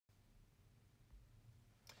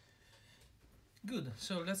Good,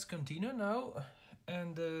 so let's continue now,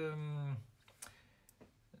 and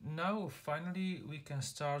now finally we can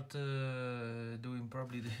start doing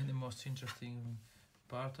probably the most interesting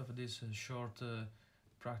part of this short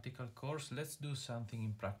practical course. Let's do something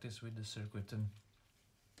in practice with the circuit.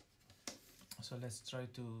 So let's try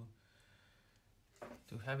to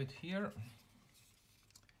have it here.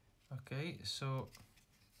 Okay, so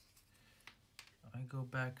I go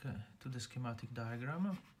back to the schematic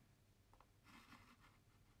diagram.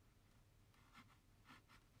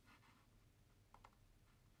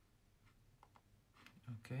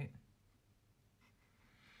 Okay,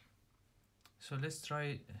 so let's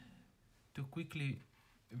try to quickly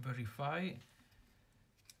verify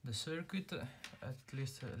the circuit at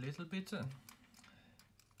least a little bit,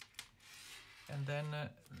 and then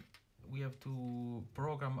we have to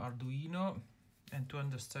program Arduino and to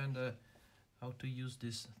understand how to use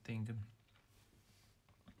this thing.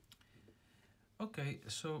 Okay,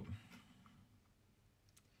 so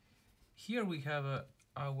here we have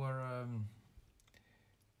our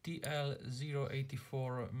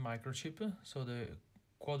TL084 microchip, so the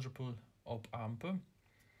quadruple op amp.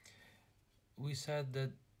 We said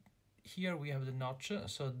that here we have the notch,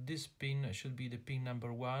 so this pin should be the pin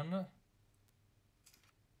number 1.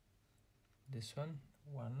 This one,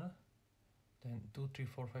 1, then 2, 3,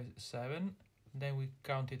 4, 5, 7. Then we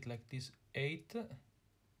count it like this, 8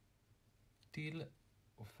 till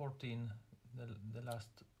 14, the last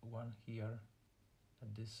one here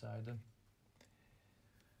at this side.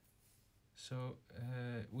 So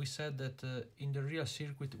we said that in the real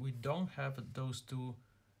circuit we don't have those two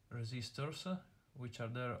resistors, which are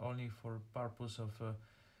there only for purpose of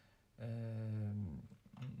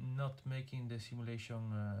not making the simulation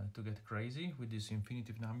to get crazy with these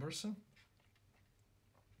infinitive numbers.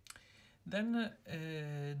 Then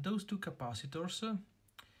those two capacitors,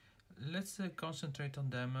 let's concentrate on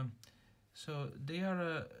them. So they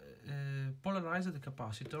are polarized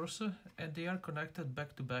capacitors, and they are connected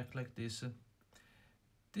back to back like this.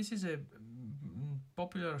 This is a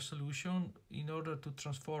popular solution in order to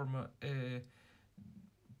transform a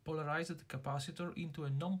polarized capacitor into a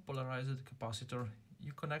non-polarized capacitor.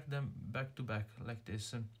 You connect them back to back like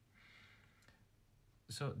this.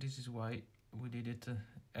 So this is why we did it,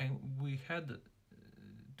 and we had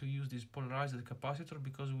to use this polarized capacitor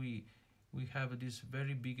because we have this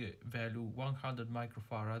very big value, 100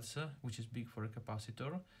 microfarads, which is big for a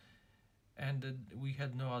capacitor, and we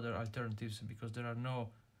had no other alternatives because there are no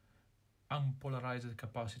unpolarized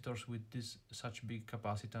capacitors with this such big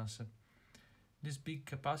capacitance. This big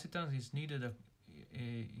capacitance is needed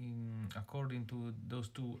according to those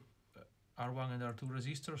two R1 and R2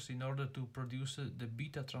 resistors in order to produce the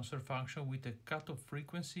beta transfer function with a cutoff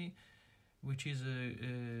frequency which is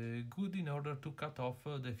good in order to cut off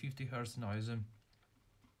the 50 Hz noise.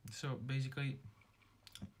 So basically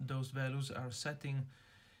those values are setting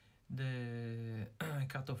the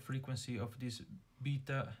cutoff frequency of this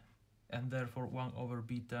beta, and therefore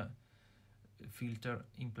 1/beta filter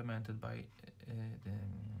implemented by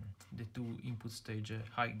the two input stage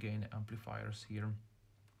high gain amplifiers here.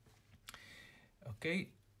 Okay,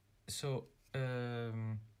 so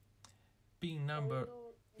pin number,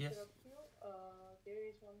 yes. There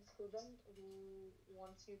is one student who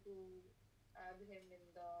wants you to add him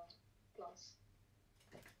in the class.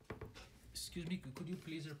 Excuse me, could you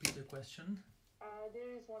please repeat the question?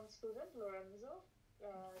 There is one student, Lorenzo.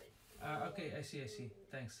 Okay, I see.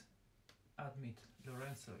 Thanks. Admit.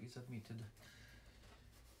 Lorenzo is admitted.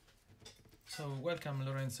 So welcome,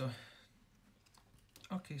 Lorenzo.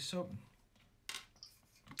 Okay, so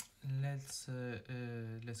let's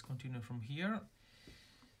continue from here.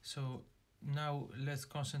 So now let's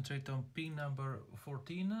concentrate on pin number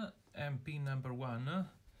 14 and pin number 1.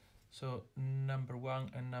 So number 1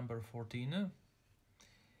 and number 14.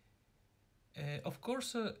 Of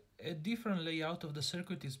course, a different layout of the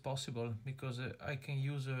circuit is possible because I can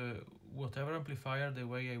use whatever amplifier the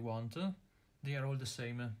way I want. They are all the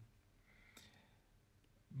same.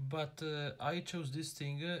 But I chose this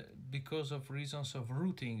thing because of reasons of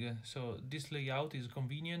routing. So this layout is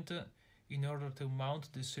convenient in order to mount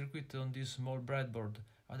the circuit on this small breadboard.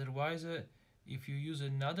 Otherwise, if you use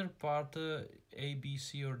another part, A, B,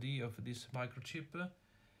 C, or D of this microchip,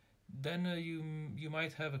 then you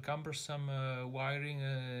might have a cumbersome wiring,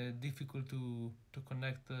 difficult to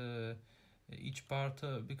connect each part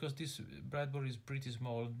because this breadboard is pretty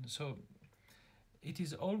small. So it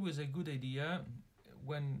is always a good idea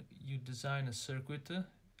when you design a circuit, a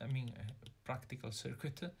practical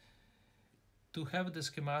circuit, to have the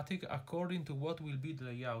schematic according to what will be the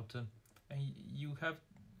layout, and you have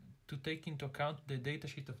to take into account the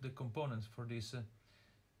datasheet of the components for this.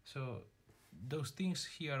 So those things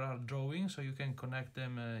here are drawing, so you can connect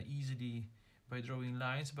them easily by drawing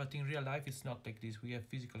lines, but in real life it's not like this. We have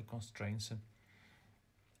physical constraints.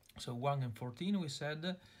 So 1 and 14 we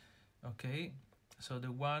said, okay, so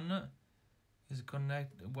the 1 is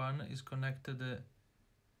connected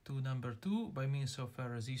to number 2 by means of a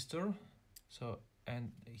resistor. So,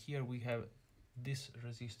 and here we have this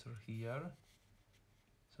resistor here.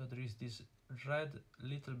 So there is this red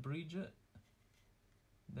little bridge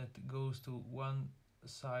that goes to one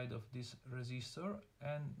side of this resistor,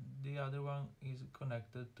 and the other one is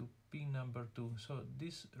connected to pin number 2. So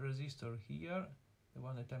this resistor here, the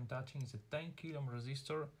one that I'm touching, is a 10 kilo ohm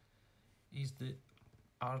resistor, is the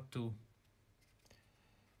R2.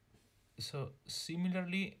 So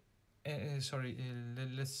similarly,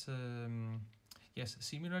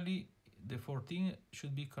 similarly the 14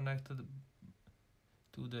 should be connected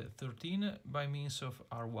to the 13 by means of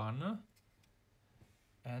R1,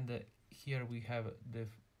 and here we have the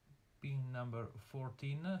pin number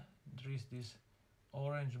 14. There is this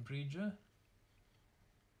orange bridge,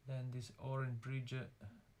 then this orange bridge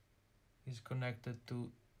is connected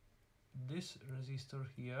to this resistor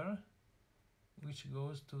here, which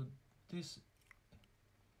goes to this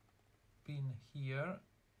pin here,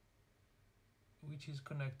 which is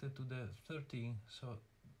connected to the 13, so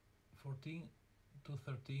 14 to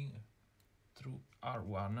 13 through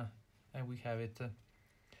R1, and we have it.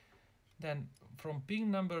 Then from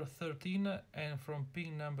pin number 13 and from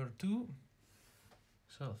pin number 2,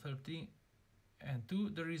 so 13 and 2,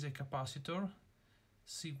 there is a capacitor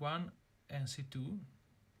C1 and C2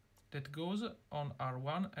 that goes on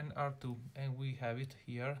R1 and R2, and we have it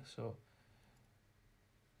here. So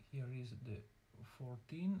here is the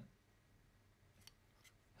 13,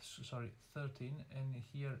 and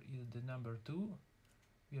here is the number 2.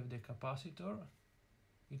 We have the capacitor.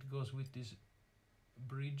 It goes with this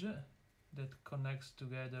bridge that connects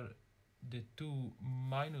together the two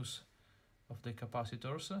minus of the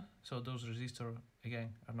capacitors, so those resistors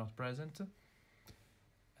again are not present,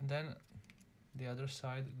 and then the other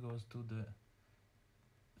side goes to the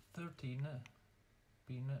 13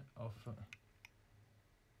 pin of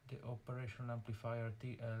the operational amplifier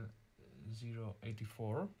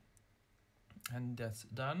TL084, and that's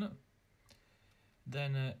done.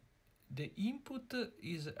 Then the input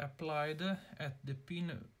is applied at the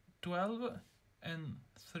pin 12 and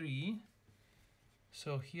 3.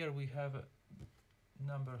 So here we have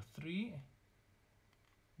number 3.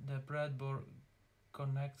 The breadboard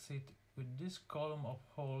connects it with this column of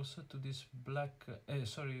holes to this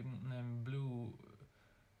blue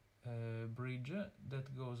bridge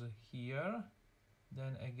that goes here.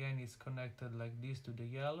 Then again it's connected like this to the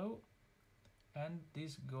yellow, and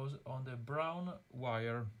this goes on the brown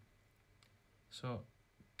wire. So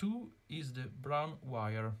 2 is the brown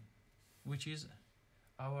wire, which is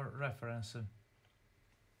our reference.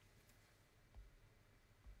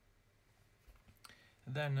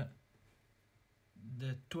 Then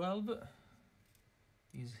the 12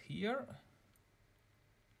 is here,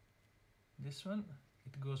 this one.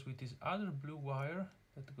 It goes with this other blue wire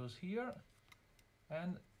that goes here,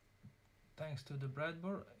 and thanks to the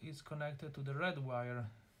breadboard it's connected to the red wire.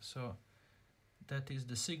 So that is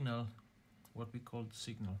the signal, what we call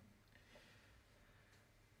signal.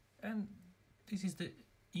 And this is the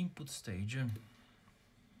input stage.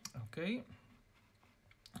 Okay,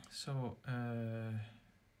 so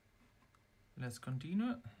let's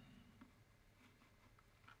continue.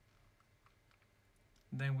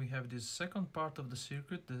 Then we have this second part of the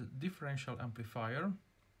circuit, the differential amplifier.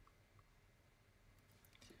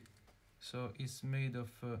 So it's made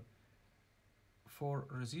of 4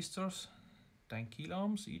 resistors, 10 kilo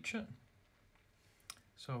ohms each.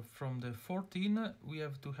 So from the 14 we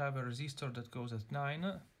have to have a resistor that goes at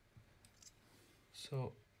 9.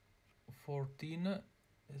 So 14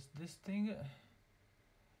 is this thing,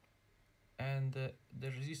 and the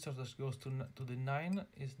resistor that goes to the 9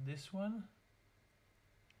 is this one.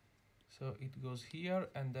 So it goes here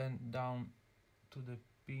and then down to the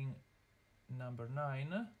pin number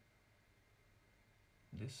 9,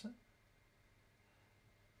 this.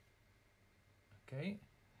 Okay,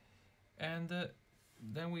 and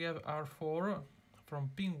then we have R4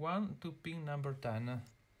 from pin 1 to pin number 10.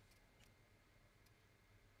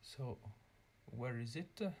 So where is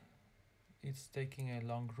it? It's taking a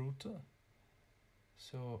long route.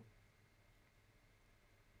 So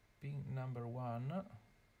pin number 1,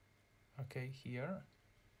 okay, here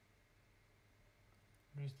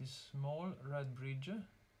there is this small red bridge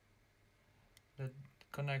that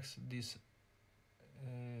connects this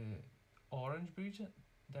orange bridge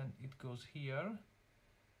then it goes here,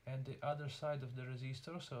 and the other side of the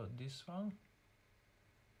resistor, so this one,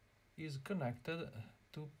 is connected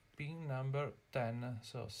to pin number 10,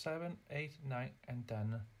 so 7, 8, 9 and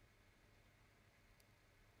 10.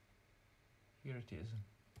 Here it is.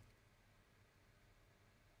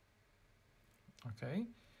 Okay,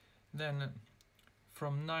 then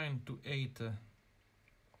from 9 to 8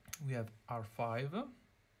 we have R5.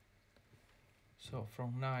 So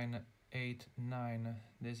from 9, 8, 9,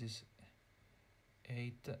 this is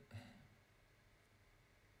 8,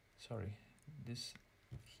 sorry, this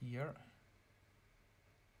here,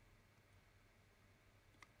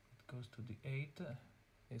 it goes to the 8,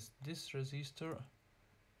 is this resistor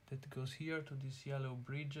that goes here to this yellow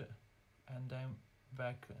bridge and then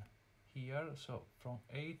back here, so from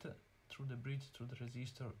 8 through the bridge through the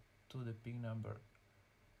resistor to the pin number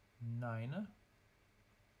 9.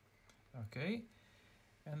 Okay,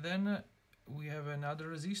 and then we have another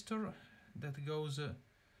resistor that goes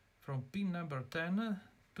from pin number 10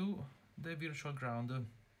 to the virtual ground.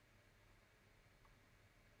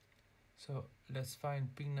 So let's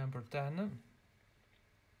find pin number 10.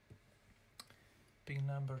 Pin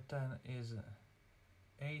number 10 is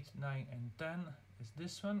 8, 9 and 10 is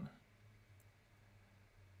this one.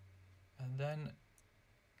 And then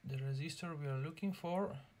the resistor we are looking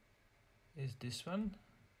for is this one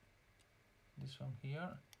here,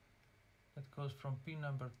 that goes from pin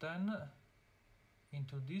number 10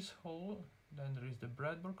 into this hole. Then there is the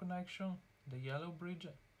breadboard connection, the yellow bridge,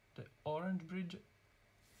 the orange bridge,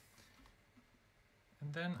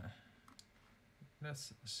 and then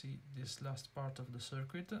let's see this last part of the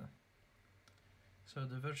circuit. So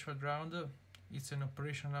the virtual ground, it's an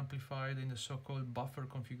operational amplifier in the so-called buffer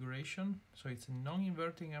configuration. So it's a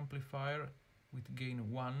non-inverting amplifier with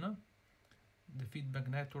gain 1. The feedback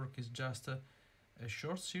network is just a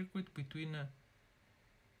short circuit between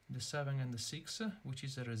the 7 and the 6, which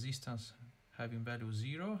is a resistance having value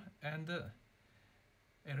 0, and a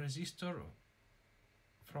resistor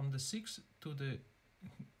from the 6 to the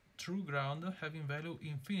true ground having value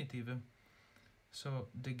infinitive. So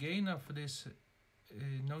the gain of this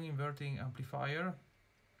non-inverting amplifier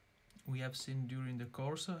we have seen during the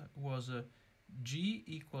course was G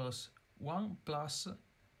equals 1 plus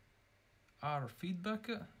R feedback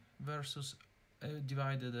versus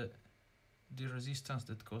divided the resistance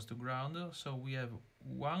that goes to ground. So we have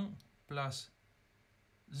 1 plus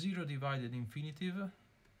 0 divided infinitive,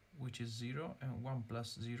 which is 0, and 1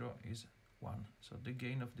 plus 0 is 1. So the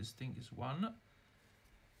gain of this thing is 1.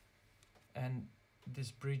 And this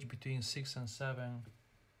bridge between 6 and 7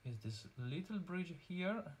 is this little bridge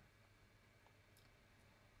here.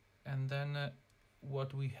 And then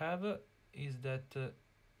what we have is that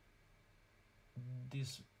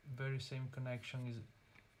this very same connection is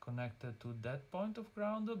connected to that point of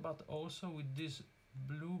ground, but also with this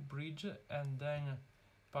blue bridge, and then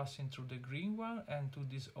passing through the green one and to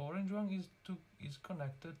this orange one is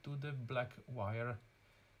connected to the black wire.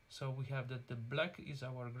 So we have that the black is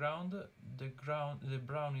our ground, the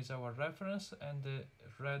brown is our reference, and the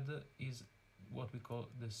red is what we call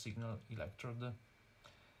the signal electrode.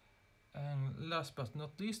 And last but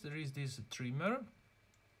not least, there is this trimmer,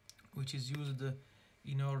 which is used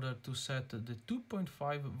in order to set the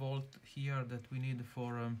 2.5 volt here that we need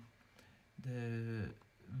for the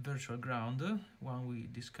virtual ground, one we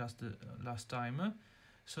discussed last time.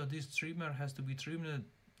 So this trimmer has to be trimmed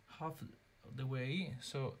half the way.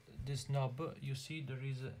 So this knob, you see there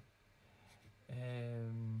is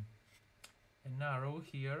an arrow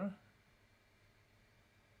here.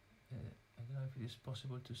 I don't know if it is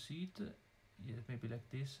possible to see it. Yeah, maybe like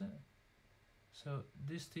this. So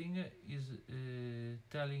this thing is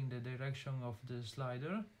telling the direction of the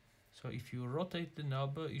slider. So if you rotate the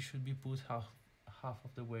knob, it should be put half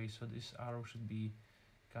of the way. So this arrow should be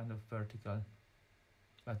kind of vertical.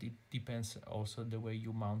 But it depends also the way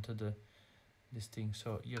you mounted this thing.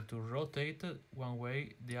 So you have to rotate one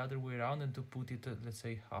way, the other way around, and to put it, let's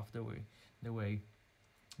say, half the way.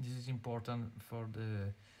 This is important for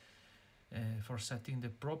the for setting the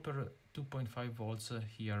proper 2.5 volts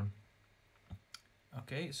here.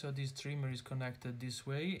 Okay, so this trimmer is connected this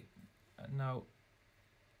way. Now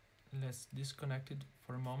let's disconnect it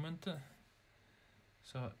for a moment.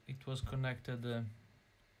 So it was connected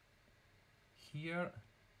here,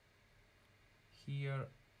 here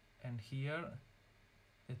and here.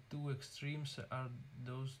 The two extremes are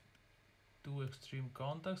those two extreme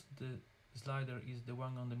contacts. The slider is the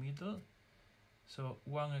one on the middle. So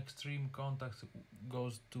one extreme contact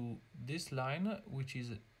goes to this line, which is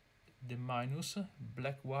the minus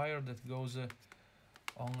black wire that goes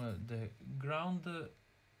on the ground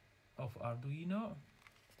of Arduino,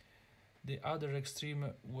 The other extreme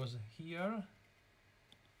was here,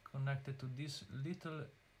 connected to this little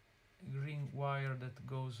green wire that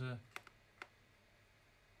goes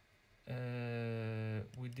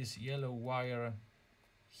with this yellow wire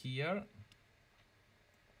here,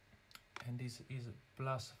 and this is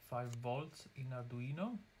plus 5 volts in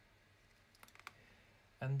Arduino.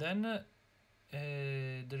 And then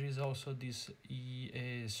there is also this,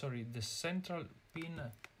 the central pin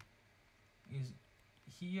is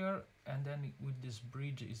here, and then with this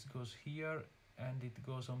bridge it goes here, and it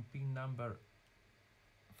goes on pin number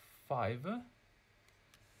 5,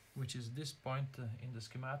 which is this point in the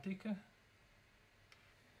schematic.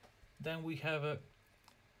 Then we have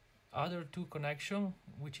other two connection,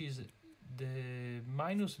 which is the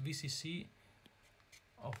minus VCC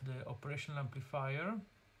of the operational amplifier,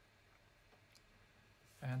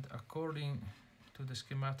 and according to the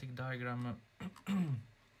schematic diagram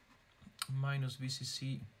minus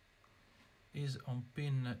VCC is on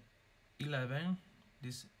pin 11,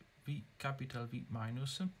 this V, capital V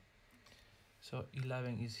minus. So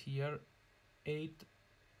 11 is here, 8,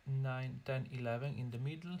 9, 10, 11 in the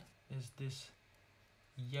middle is this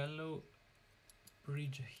yellow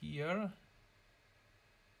bridge here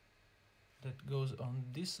that goes on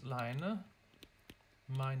this line,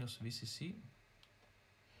 minus VCC.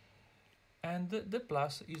 And the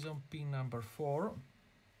plus is on pin number 4.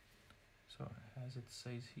 So as it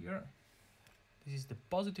says here, this is the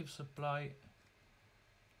positive supply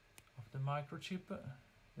of the microchip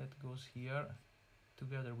that goes here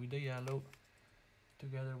together with the yellow,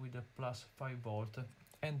 together with the plus 5 volt.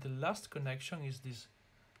 And the last connection is this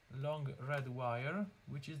long red wire,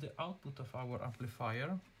 which is the output of our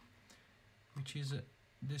amplifier, which is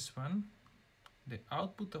this one, the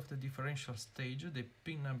output of the differential stage, the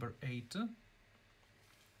pin number 8.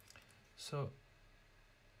 So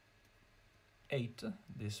 8,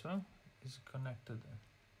 this one, is connected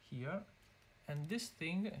here, and this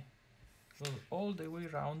thing goes all the way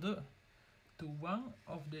around to one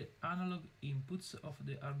of the analog inputs of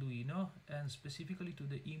the Arduino, and specifically to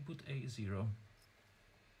the input A0.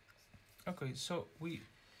 Okay, so we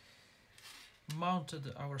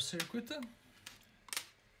mounted our circuit.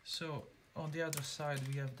 So on the other side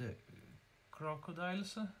we have the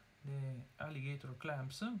crocodiles, the alligator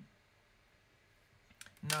clamps.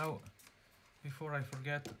 Now, before I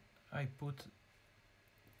forget, I put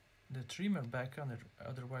the trimmer back on it,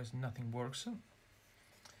 otherwise nothing works.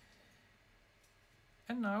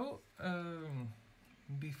 And now,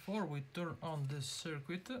 before we turn on this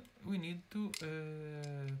circuit, we need to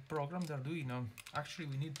program the Arduino. Actually,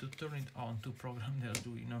 we need to turn it on to program the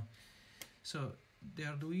Arduino. So the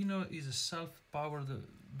Arduino is self-powered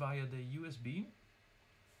via the USB.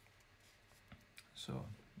 So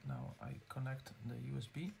now I connect the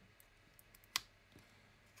USB.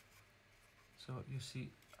 So you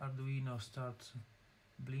see Arduino starts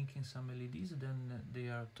blinking some LEDs, then they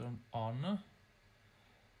are turned on.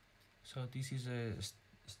 So this is a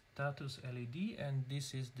status LED, and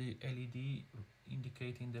this is the LED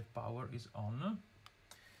indicating the power is on.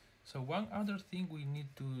 So one other thing we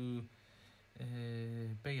need to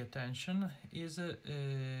pay attention is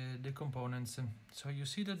the components. So you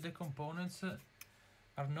see that the components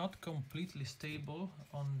are not completely stable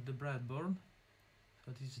on the breadboard.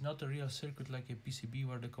 So this is not a real circuit like a PCB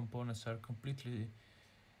where the components are completely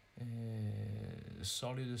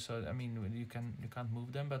solid. So I mean, you can't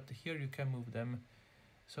move them, but here you can move them.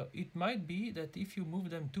 So it might be that if you move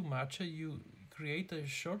them too much, you create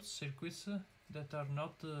short circuits that are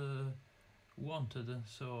not wanted.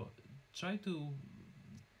 So try to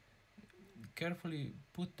carefully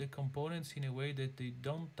put the components in a way that they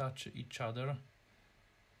don't touch each other.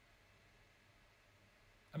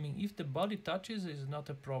 I mean, if the body touches, it's not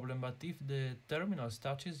a problem, but if the terminals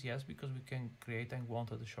touches, yes, because we can create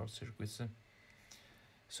unwanted short circuits.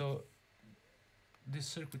 So this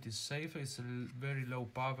circuit is safe, it's a very low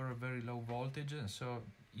power, very low voltage, so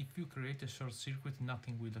if you create a short circuit,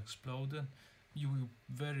 nothing will explode. You will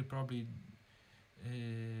very probably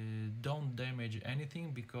don't damage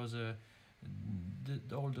anything, because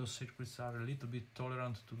all those circuits are a little bit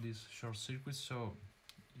tolerant to these short circuits, so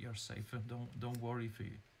you're safe. Don't worry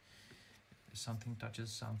if something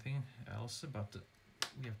touches something else, but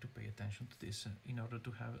we have to pay attention to this in order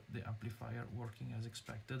to have the amplifier working as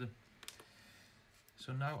expected.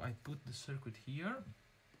 So now I put the circuit here,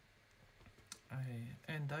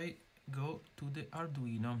 and I go to the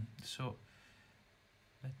Arduino. So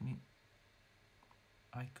let me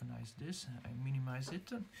iconize this, I minimize it.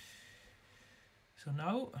 So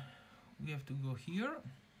now we have to go here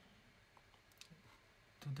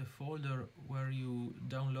to the folder where you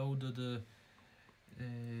downloaded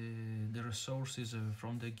the resources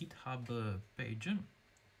from the GitHub page.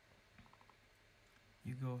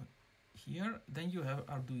 You go here, then you have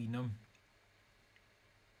Arduino.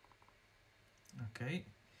 Okay,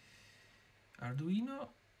 Arduino,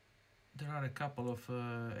 there are a couple of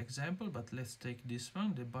examples, but let's take this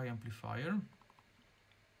one, the Bioamplifier.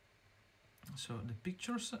 So the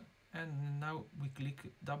pictures, and now we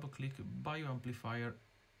double click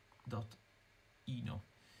bioamplifier.ino.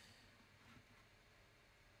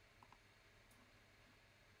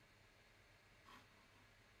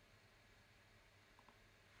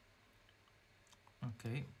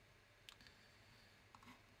 Okay,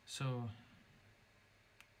 so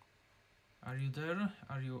are you there?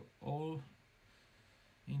 Are you all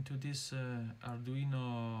into this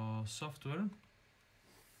Arduino software?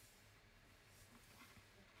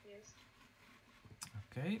 Yes.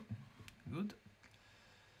 Okay, good.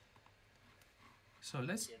 So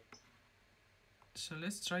let's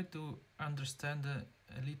try to understand a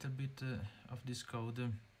little bit of this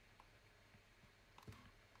code.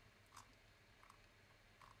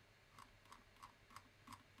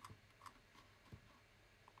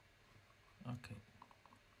 Okay,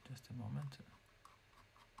 just a moment.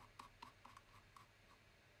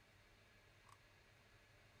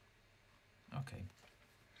 Okay.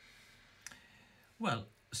 Well,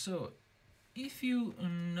 so if you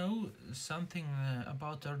know something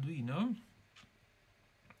about Arduino,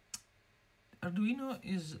 Arduino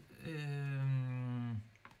is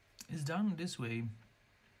done this way.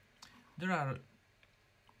 There are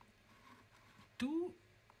two,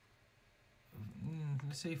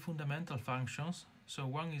 let's say, fundamental functions. So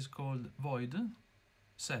one is called void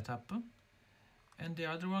setup, and the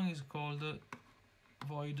other one is called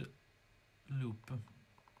void loop,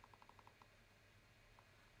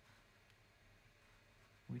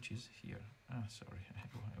 which is here. Sorry, I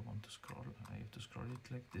want to scroll. I have to scroll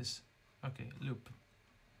it like this. Okay, loop.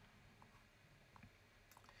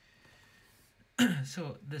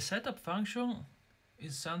 So the setup function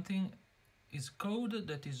is code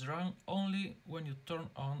that is run only when you turn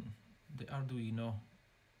on the Arduino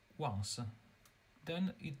once.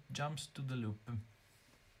 Then it jumps to the loop.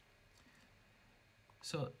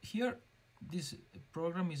 So here this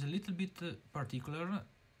program is a little bit particular,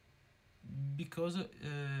 because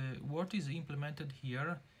what is implemented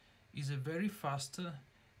here is a very fast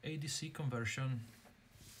ADC conversion.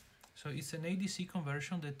 So it's an ADC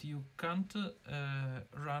conversion that you can't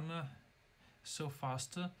run so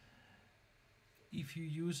fast if you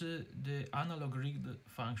use the analog read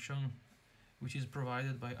function, which is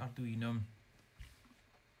provided by Arduino.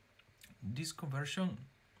 This conversion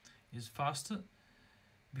is fast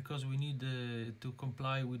because we need to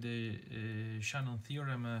comply with the Shannon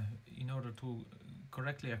theorem in order to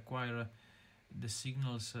correctly acquire the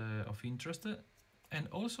signals of interest, and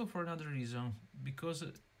also for another reason, because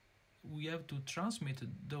we have to transmit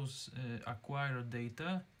those acquired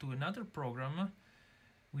data to another program,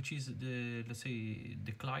 which is the, let's say,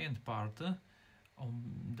 the client part on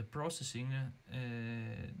the processing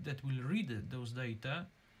that will read those data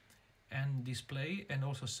and display and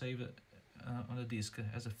also save on the disk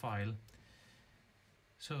as a file.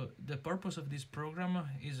 So the purpose of this program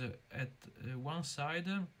is at one side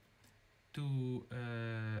to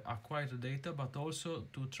acquire the data, but also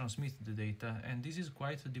to transmit the data, and this is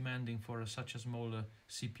quite demanding for such a small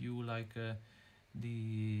CPU like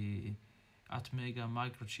the Atmega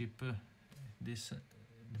microchip, the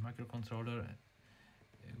microcontroller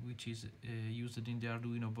which is used in the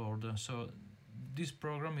Arduino board. So this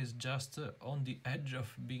program is just on the edge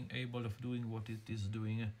of being able of doing what it is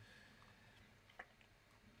doing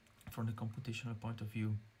from the computational point of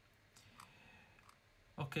view.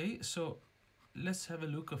 Okay, so let's have a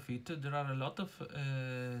look of it. There are a lot of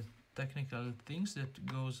technical things that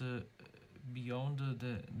goes beyond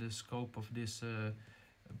the scope of this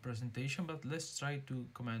presentation, but let's try to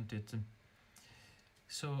comment it.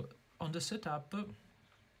 So on the setup,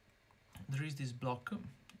 there is this block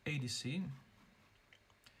ADC.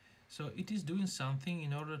 So it is doing something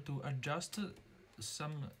in order to adjust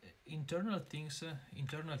some internal things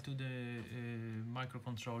internal to the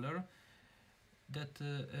microcontroller that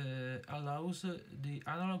allows the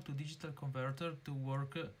analog to digital converter to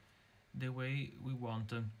work the way we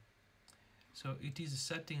want. So it is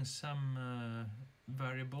setting some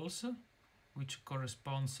variables which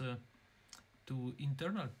corresponds to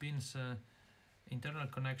internal pins, internal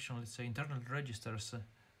connection, let's say internal registers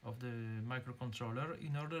of the microcontroller,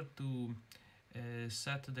 in order to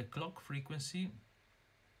set the clock frequency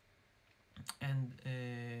and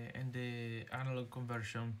the analog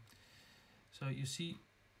conversion. So you see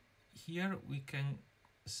here we can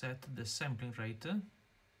set the sampling rate,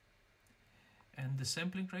 and the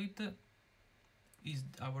sampling rate is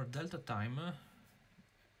our delta time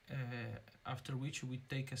after which we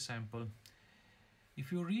take a sample.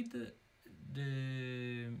 If you read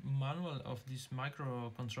the manual of this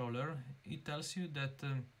microcontroller, it tells you that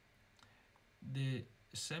the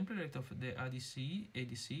sampling rate of the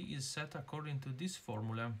ADC is set according to this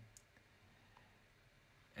formula,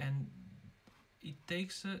 and it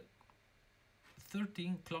takes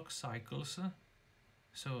 13 clock cycles.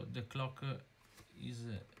 So the clock is,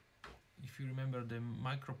 if you remember, the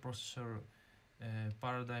microprocessor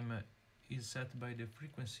paradigm is set by the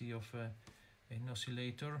frequency of an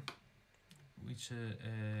oscillator, which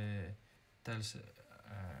tells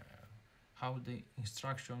how the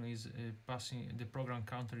instruction is passing, the program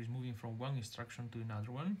counter is moving from one instruction to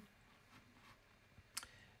another one.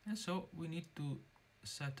 And so we need to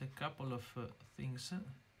set a couple of things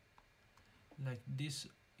like this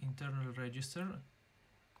internal register,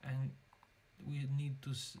 and we need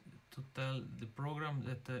to tell the program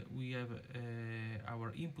that we have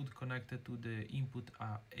our input connected to the input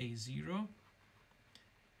A0,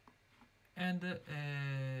 and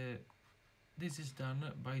this is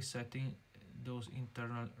done by setting those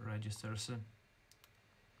internal registers.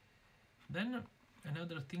 Then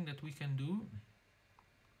another thing that we can do,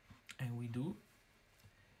 and we do,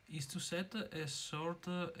 is to set a sort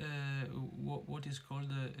what is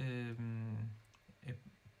called a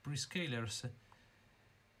prescalers.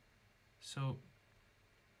 So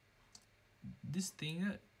this thing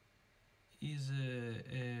is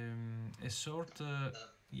a sort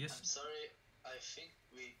yes. I'm sorry, I think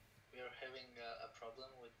we are having a problem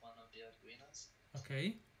with one of the Arduinos.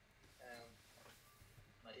 Okay.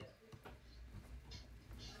 Maria.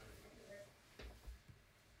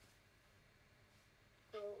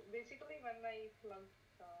 So basically, when I plug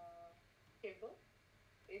the cable,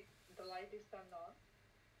 the light is turned on,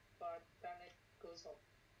 but then it goes off.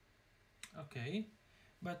 Okay,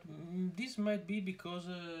 but this might be because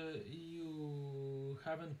you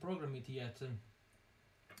haven't programmed it yet.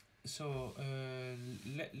 So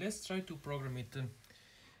let's try to program it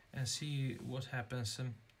and see what happens.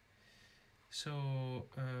 So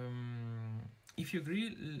if you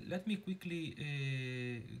agree, let me quickly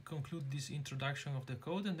conclude this introduction of the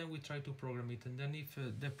code, and then we try to program it. And then if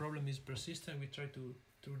the problem is persistent, we try to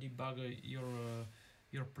debug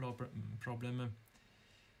your problem.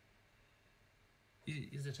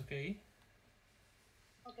 Is that okay?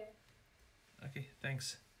 Okay. Okay,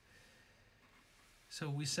 thanks. So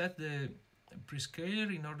we set the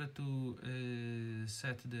prescaler in order to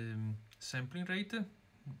set the sampling rate.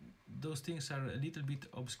 Those things are a little bit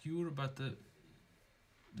obscure, but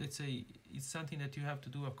let's say it's something that you have to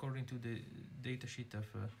do according to the datasheet of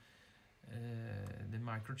the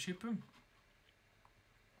microchip.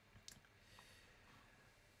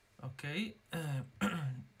 Okay,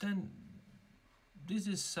 then this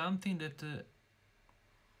is something that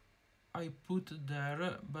I put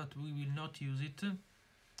there, but we will not use it.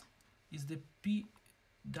 Is the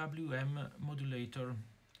PWM modulator.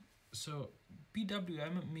 So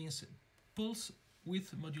PWM means pulse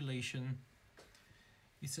width modulation.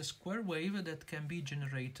 It's a square wave that can be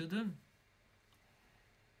generated,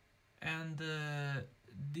 and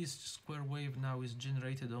this square wave now is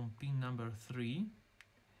generated on pin number 3,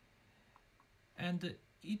 and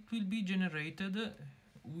it will be generated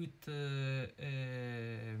with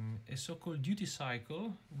a so-called duty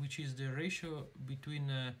cycle, which is the ratio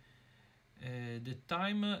between the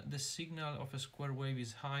time the signal of a square wave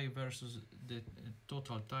is high versus the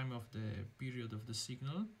total time of the period of the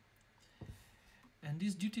signal. And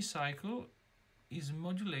this duty cycle is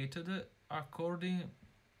modulated according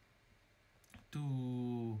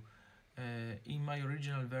to, in my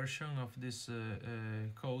original version of this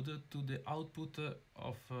code, to the output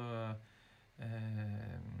of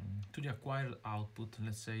to the acquired output,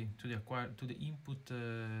 let's say, to the input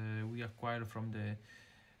we acquire from the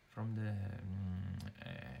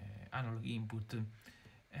analog input,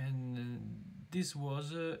 and this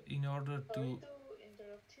was in order Sorry to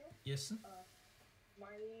interrupt you. Yes.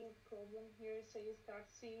 My problem here says that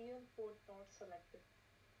serial port not selected.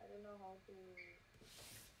 I don't know how to.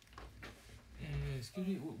 Excuse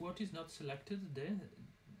me, what is not selected then?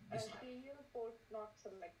 Serial port not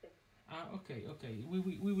selected. Okay. We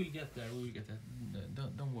will get there. We will get there.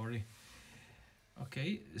 Don't worry.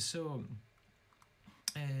 Okay, so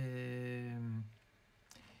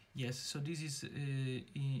yes. So this is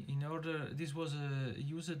in order. This was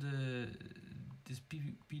used this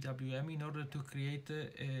PWM in order to create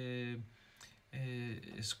a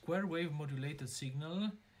square wave modulated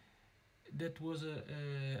signal that was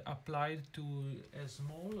applied to a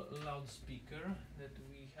small loudspeaker that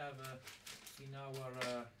we have in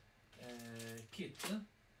our kit,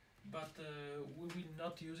 but we will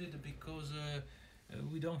not use it because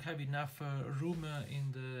we don't have enough room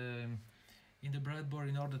in the breadboard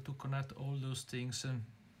in order to connect all those things.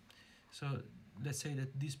 So let's say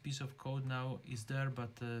that this piece of code now is there,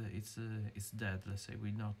 but it's dead. Let's say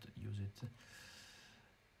we not use it.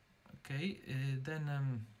 Okay,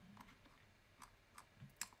 then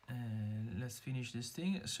let's finish this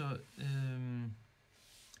thing. So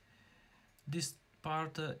this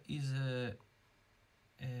part is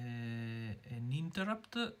an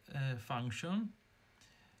interrupt function.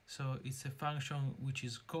 So it's a function which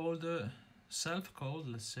is called self-called,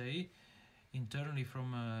 let's say, internally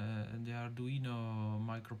from the Arduino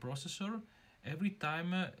microprocessor every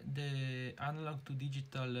time the analog to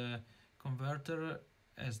digital converter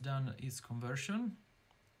has done its conversion,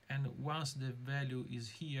 and once the value is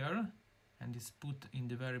here and is put in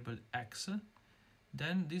the variable x,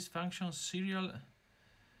 then this function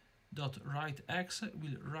serial.writex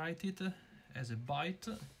will write it as a byte,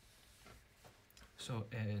 so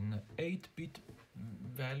an 8-bit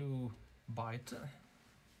value byte,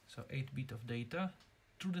 so 8-bit of data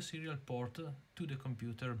through the serial port to the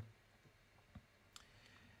computer.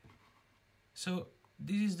 So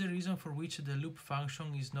this is the reason for which the loop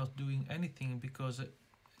function is not doing anything, because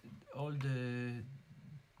all the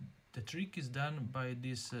trick is done by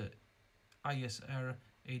this ISR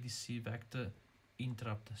ADC vector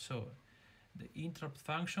interrupt. So the interrupt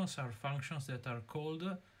functions are functions that are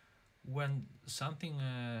called when something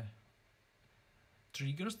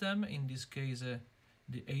triggers them. In this case,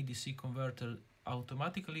 the ADC converter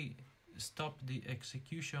automatically stopped the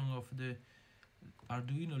execution of the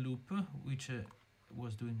Arduino loop, which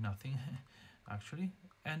was doing nothing actually,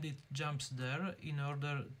 and it jumps there in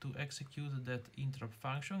order to execute that interrupt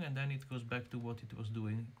function, and then it goes back to what it was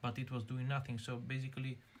doing, but it was doing nothing. So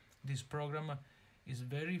basically this program is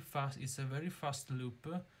very fast. It's a very fast loop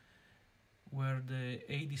where the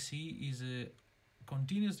ADC is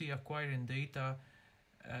continuously acquiring data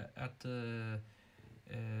at a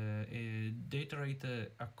data rate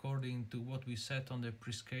according to what we set on the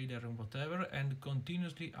prescaler and whatever, and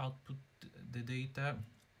continuously output the data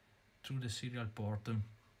through the serial port.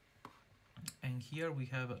 And here we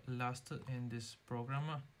have last in this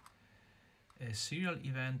program a serial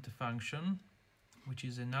event function, which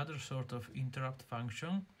is another sort of interrupt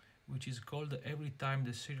function, which is called every time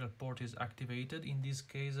the serial port is activated. In this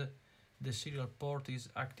case, the serial port is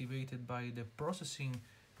activated by the processing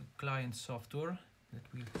client software that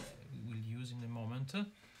we will use in a moment,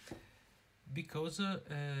 because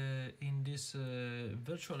in this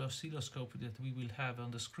virtual oscilloscope that we will have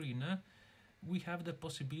on the screen, we have the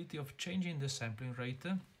possibility of changing the sampling rate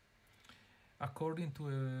according to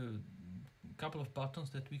a couple of buttons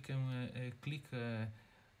that we can click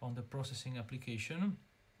on the processing application,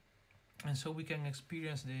 and so we can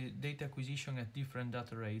experience the data acquisition at different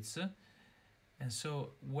data rates. And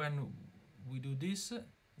so when we do this,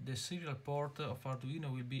 the serial port of Arduino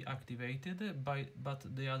will be activated, but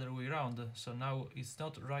the other way around. So now it's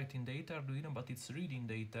not writing data Arduino, but it's reading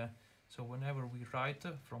data. So whenever we write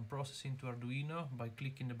from processing to Arduino by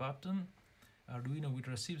clicking the button, Arduino will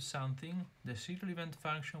receive something, the serial event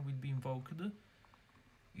function will be invoked,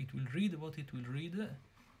 it will read what it will read.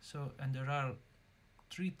 So, and there are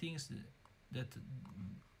three things that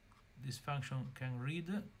this function can read.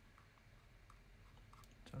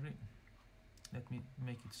 Sorry, let me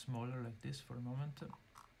make it smaller like this for a moment.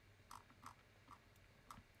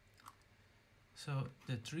 So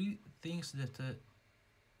the three things that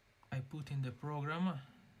I put in the program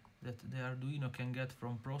that the Arduino can get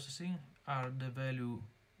from processing are the value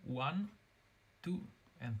 1, 2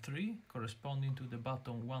 and 3, corresponding to the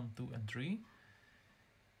button 1, 2 and 3.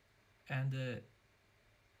 And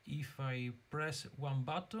if I press one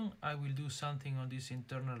button, I will do something on this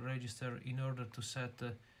internal register in order to set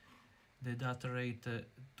the data rate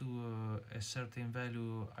to a certain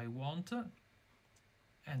value I want,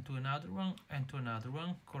 and to another one, and to another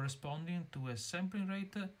one, corresponding to a sampling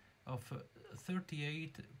rate of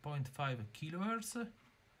 38.5 kilohertz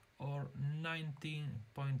or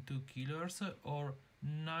 19.2 kilohertz or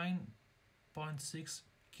 9.6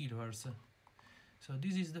 kilohertz. So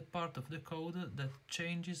this is the part of the code that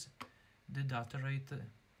changes the data rate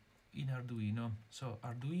in Arduino. So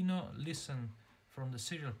Arduino listens from the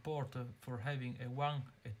serial port for having a 1,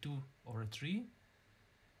 a 2 or a 3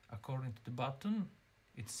 according to the button.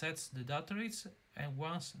 It sets the data rates, and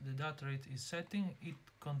once the data rate is setting, it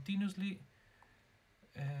continuously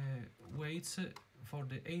waits for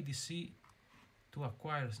the ADC to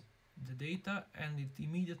acquire the data, and it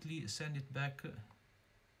immediately sends it back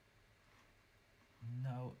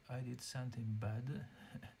Now I did something bad.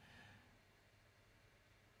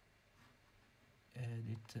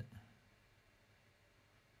 Edit,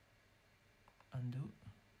 undo.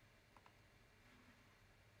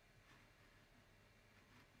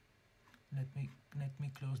 Let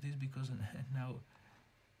me close this because now,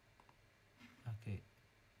 okay,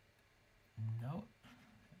 no,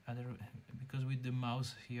 other, because with the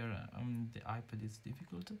mouse here on the iPad it's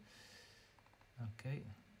difficult. Okay,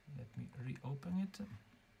 let me reopen it.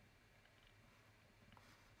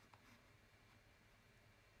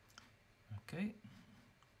 Okay,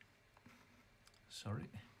 sorry.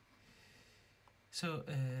 So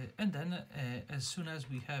and then as soon as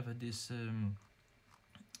we have this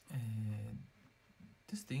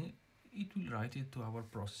this thing, it will write it to our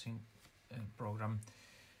processing program.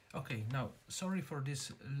 Okay, now sorry for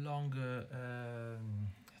this long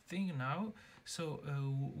thing now. So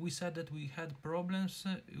we said that we had problems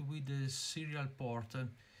with the serial port.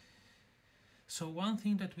 So one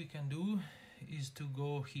thing that we can do is to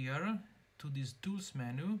go here to this tools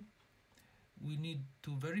menu. We need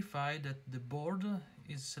to verify that the board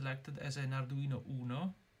is selected as an Arduino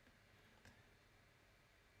Uno,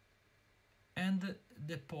 and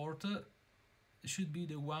the port should be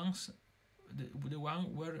the one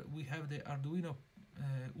where we have the Arduino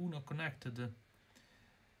Uno connected.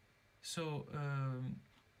 So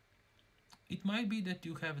it might be that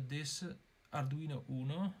you have this Arduino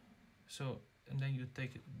Uno, so and then you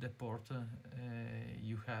take the port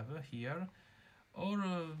you have here, or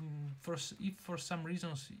if for some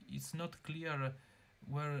reasons it's not clear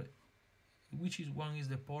which one is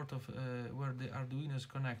the port of where the Arduino is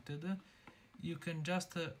connected, you can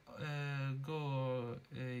just go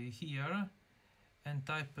here and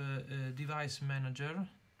type device manager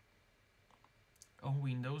on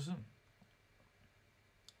Windows,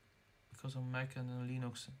 because on Mac and on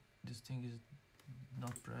Linux this thing is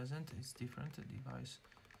not present, it's different. Device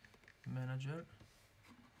manager.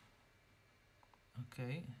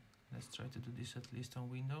 Okay, let's try to do this at least on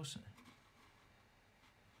Windows.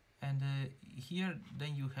 And here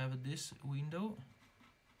then you have this window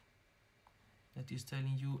that is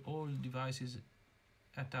telling you all devices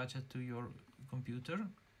attached to your computer,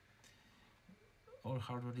 all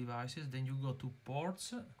hardware devices. Then you go to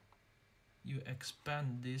ports, you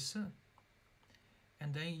expand this,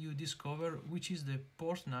 and then you discover which is the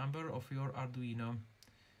port number of your Arduino.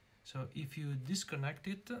 So if you disconnect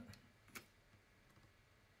it,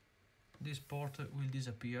 this port will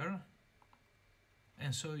disappear,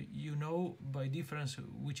 and so you know by difference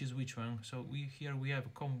which is which one. So here we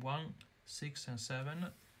have COM1, 6 and 7,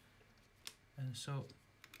 and so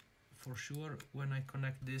for sure when I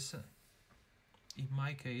connect this, in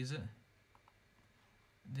my case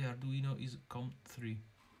the Arduino is COM3.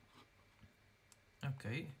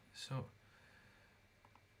 Okay, so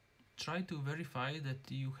try to verify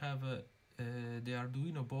that you have the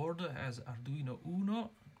Arduino board as Arduino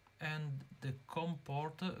Uno and the COM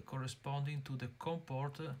port corresponding to the COM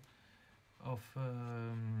port of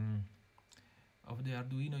the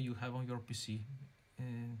Arduino you have on your PC.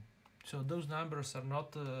 So those numbers are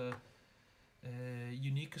not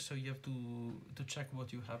unique, so you have to check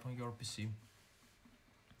what you have on your PC.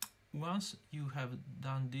 Once you have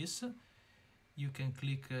done this, you can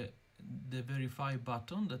click the verify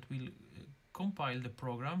button that will compile the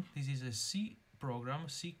program. This is a C program,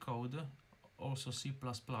 C code, also C++.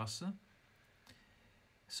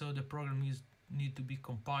 So the program need to be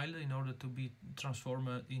compiled in order to be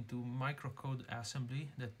transformed into microcode assembly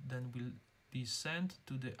that then will be sent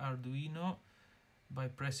to the Arduino by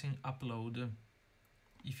pressing upload.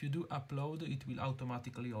 If you do upload, it will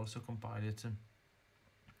automatically also compile it.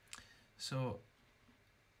 So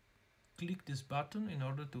click this button in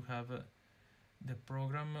order to have the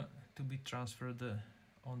program to be transferred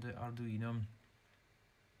on the Arduino.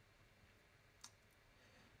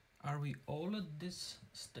 Are we all at this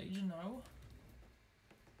stage now?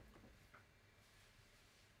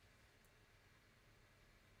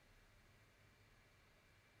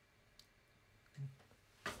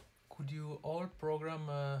 Could you all program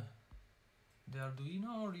the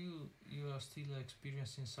Arduino, or you are still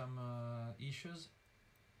experiencing some issues?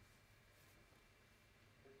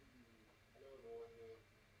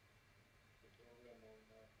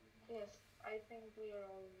 Yes, I think we are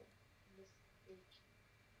all this age.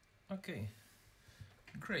 Okay,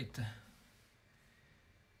 great.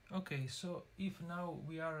 Okay, so if now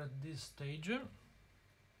we are at this stage,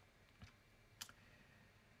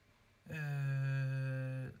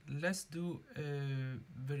 let's do a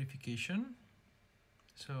verification.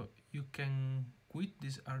 So you can quit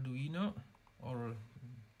this Arduino or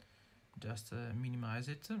just minimize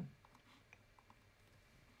it.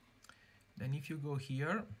 Then if you go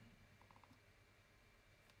here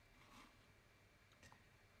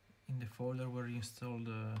in the folder where you installed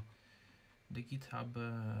the GitHub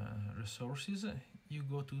resources, you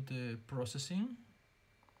go to the processing.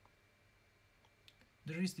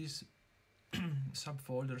 There is this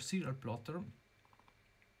subfolder serial plotter,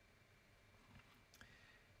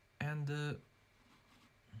 and there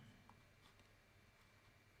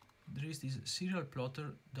is this serial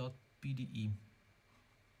plotter.pde,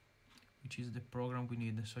 which is the program we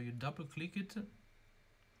need. So you double click it,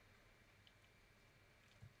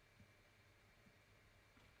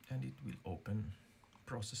 and it will open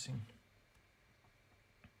processing.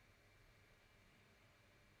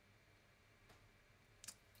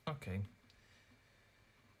 Okay.